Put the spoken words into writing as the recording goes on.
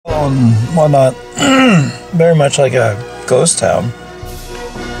and whatnot. Very much like a ghost town.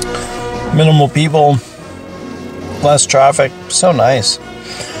 Minimal people, less traffic, so nice.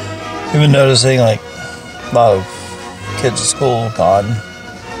 You've been noticing like a lot of kids at school gone.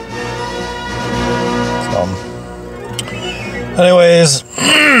 So, anyways,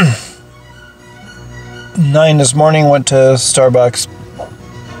 9 this morning, went to Starbucks,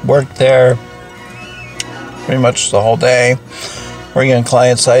 worked there pretty much the whole day, working on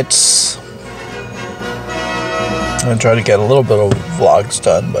client sites. I'm gonna try to get a little bit of vlogs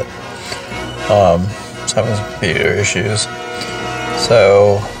done, but just having some computer issues.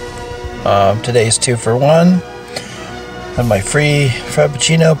 So today's 2 for 1. Have my free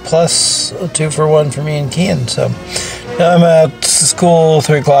Frappuccino plus a 2 for 1 for me and Kian. So now I'm at school,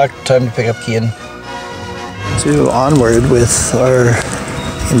 3 o'clock, time to pick up Kian. To Onward with our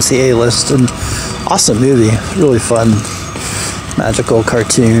MCA list, and awesome movie, really fun, magical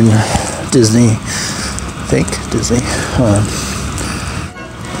cartoon, Disney, I think, Disney.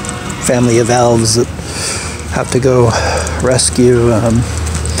 Family of elves that have to go rescue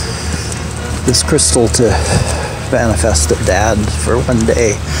this crystal to manifest their dad for one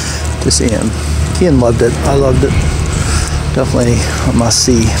day to see him. Kian loved it. I loved it. Definitely a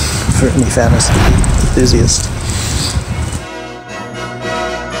must-see for any fantasy enthusiast.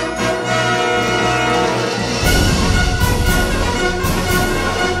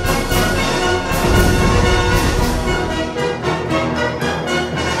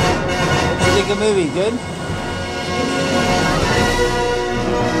 What do you think of the movie? Good?